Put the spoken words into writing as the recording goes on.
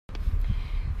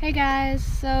Hey guys,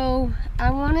 so I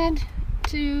wanted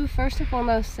to first and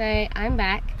foremost say I'm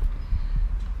back.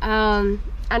 I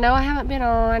know I haven't been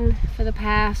on for the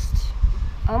past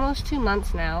almost 2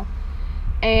 months now,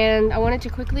 and I wanted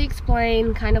to quickly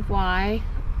explain kind of why.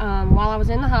 While I was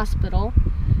in the hospital,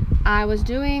 I was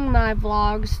doing my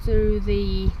vlogs through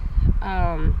the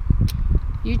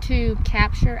YouTube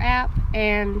Capture app,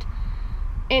 and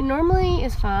it normally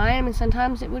is fine. I mean,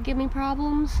 sometimes it would give me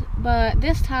problems, but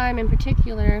this time in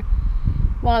particular,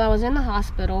 while I was in the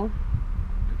hospital,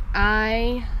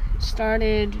 I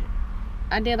did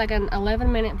like an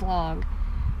 11-minute vlog,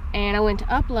 and I went to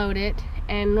upload it,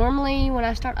 and normally when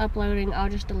I start uploading, I'll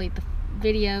just delete the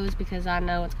videos because I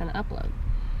know it's going to upload.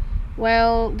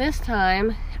 Well, this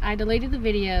time, I deleted the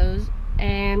videos,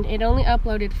 and it only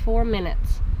uploaded 4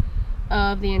 minutes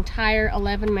of the entire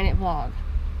 11-minute vlog.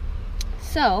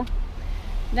 So,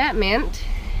 that meant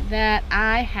that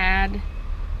I had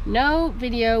no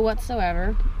video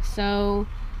whatsoever, so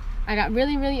I got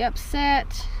really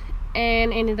upset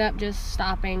and ended up just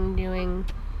stopping doing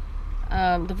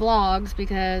the vlogs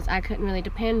because I couldn't really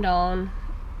depend on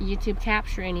YouTube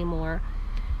Capture anymore,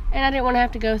 and I didn't want to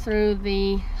have to go through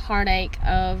the heartache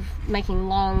of making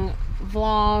long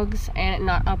vlogs and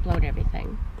not upload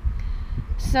everything.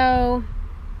 So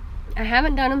I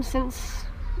haven't done them since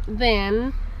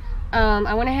then.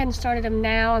 I went ahead and started them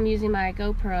now. I'm using my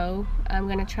GoPro. I'm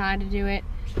going to try to do it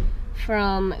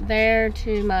from there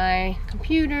to my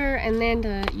computer and then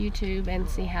to YouTube and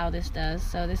see how this does.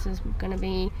 So this is going to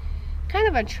be kind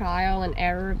of a trial and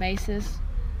error basis.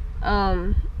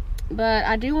 But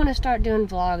I do want to start doing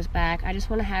vlogs back. I just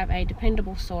want to have a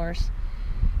dependable source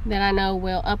that I know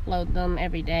will upload them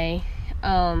every day.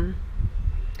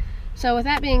 So with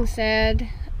that being said,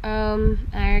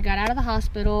 I got out of the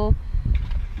hospital,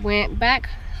 went back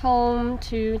home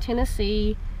to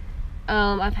Tennessee.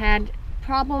 I've had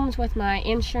problems with my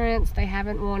insurance. They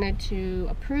haven't wanted to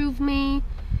approve me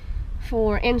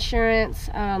for insurance.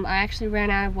 I actually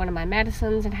ran out of one of my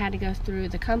medicines and had to go through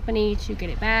the company to get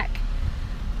it back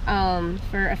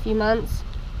for a few months.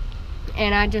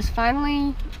 And I just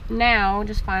finally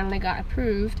got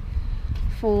approved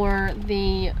for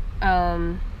the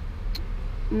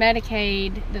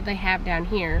Medicaid that they have down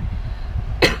here.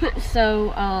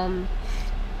 So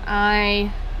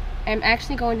I am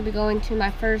actually going to be going to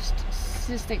my first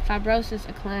cystic fibrosis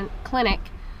clinic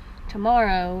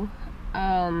tomorrow.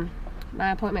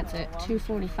 My appointment's at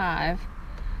 2:45,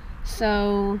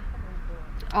 so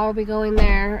I'll be going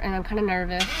there, and I'm kind of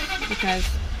nervous because,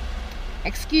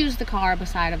 excuse the car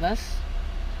beside of us,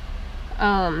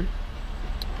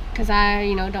 because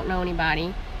I don't know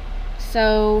anybody.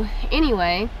 So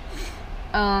anyway,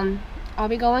 I'll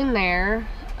be going there.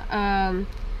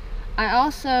 I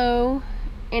also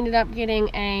ended up getting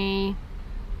a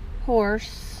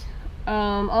horse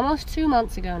almost 2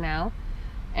 months ago now,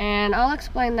 and I'll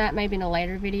explain that maybe in a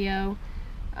later video.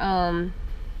 That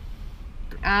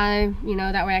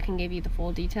way I can give you the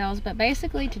full details. But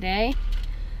basically today,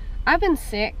 I've been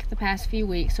sick the past few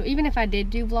weeks, so even if I did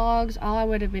do vlogs, all I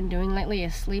would have been doing lately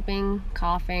is sleeping,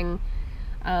 coughing,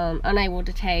 unable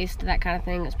to taste, that kind of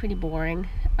thing. It's pretty boring,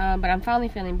 but I'm finally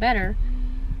feeling better.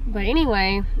 But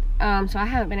anyway, so I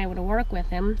haven't been able to work with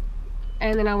him,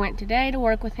 and then I went today to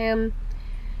work with him,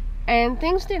 and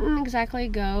things didn't exactly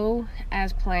go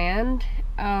as planned.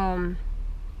 Long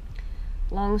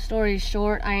story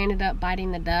short, I ended up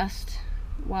biting the dust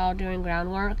while doing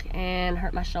groundwork and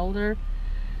hurt my shoulder,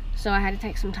 so I had to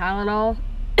take some Tylenol.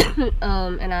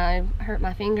 And I hurt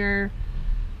my finger,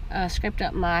 scraped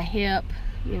up my hip,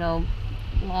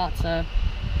 lots of,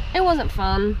 it wasn't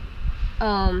fun,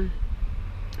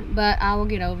 but I will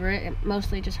get over it. It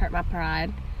mostly just hurt my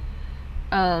pride.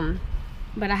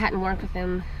 But I hadn't worked with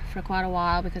him for quite a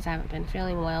while because I haven't been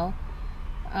feeling well.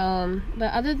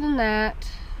 But other than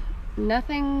that,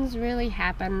 nothing's really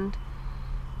happened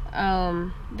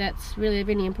that's really of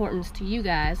any importance to you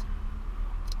guys.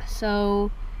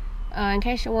 So in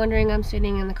case you're wondering, I'm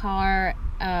sitting in the car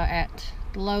at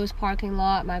the Lowe's parking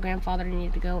lot. My grandfather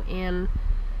needed to go in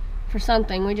for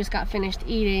something. We just got finished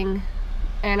eating,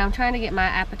 and I'm trying to get my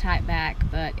appetite back,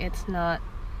 but it's not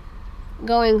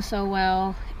going so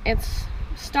well. It's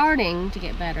starting to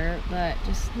get better, but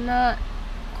just not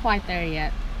quite there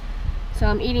yet. So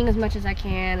I'm eating as much as I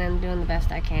can and doing the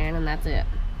best I can, and that's it.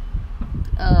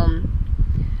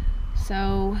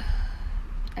 So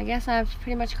I guess I've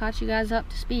pretty much caught you guys up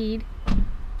to speed.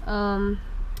 I'm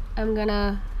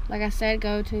gonna, like I said,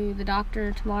 go to the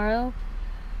doctor tomorrow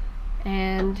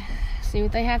and see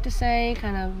what they have to say,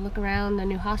 kind of look around the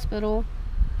new hospital,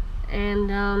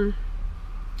 and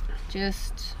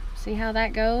just see how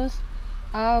that goes.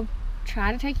 I'll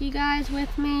try to take you guys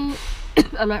with me.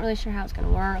 I'm not really sure how it's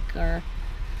gonna work or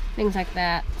things like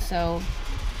that, so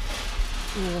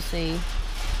we will see.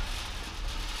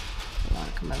 A lot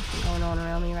of commotion going on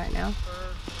around me right now.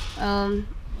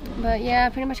 But yeah, I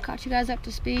pretty much caught you guys up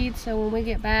to speed, so when we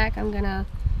get back I'm gonna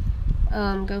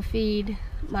go feed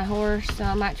my horse, so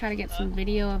I might try to get some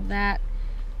video of that.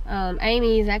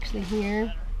 Amy is actually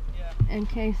here, in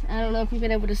case, I don't know if you've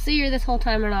been able to see her this whole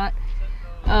time or not,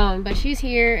 but she's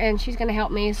here and she's gonna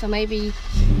help me, so maybe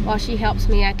while she helps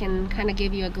me I can kind of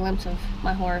give you a glimpse of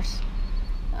my horse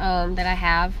that I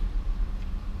have.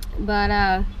 But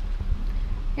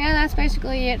yeah, that's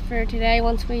basically it for today.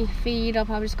 Once we feed, I'll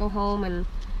probably just go home and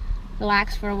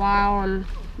relax for a while and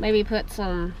maybe put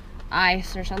some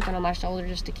ice or something on my shoulder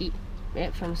just to keep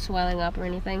it from swelling up or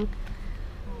anything.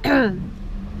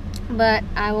 But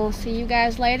I will see you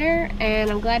guys later, and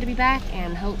I'm glad to be back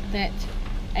and hope that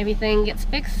everything gets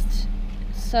fixed,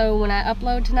 so when I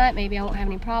upload tonight maybe I won't have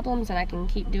any problems and I can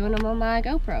keep doing them on my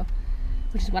GoPro,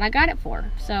 which is what I got it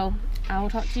for. So I will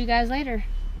talk to you guys later.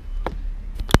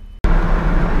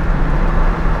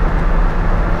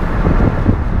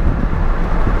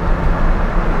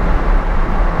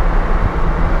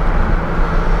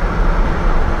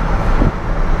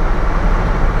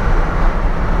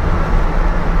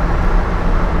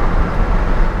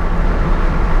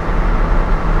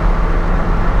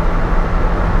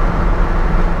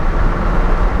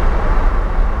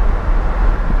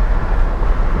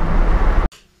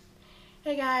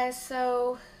 Hey guys,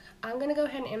 so I'm gonna go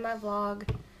ahead and end my vlog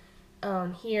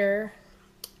here.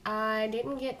 I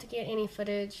didn't get to get any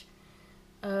footage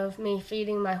of me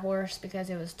feeding my horse because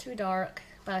it was too dark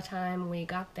by the time we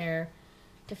got there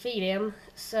to feed him,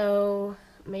 so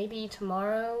maybe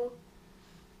tomorrow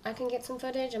I can get some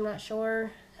footage. I'm not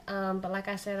sure, but like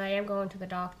I said, I am going to the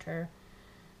doctor,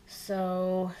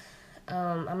 so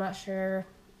I'm not sure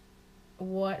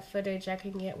what footage I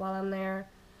can get while I'm there.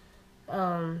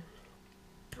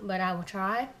 But I will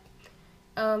try.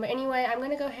 But anyway, I'm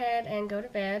going to go ahead and go to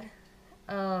bed.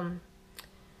 Well,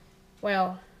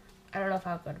 I don't know if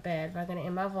I'll go to bed, but I'm going to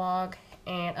end my vlog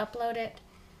and upload it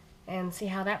and see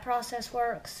how that process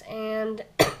works. And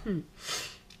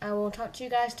I will talk to you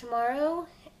guys tomorrow,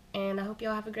 and I hope you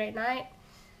all have a great night.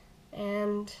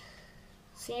 And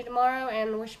see you tomorrow,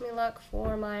 and wish me luck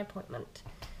for my appointment.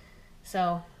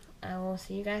 So, I will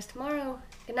see you guys tomorrow.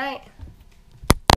 Good night.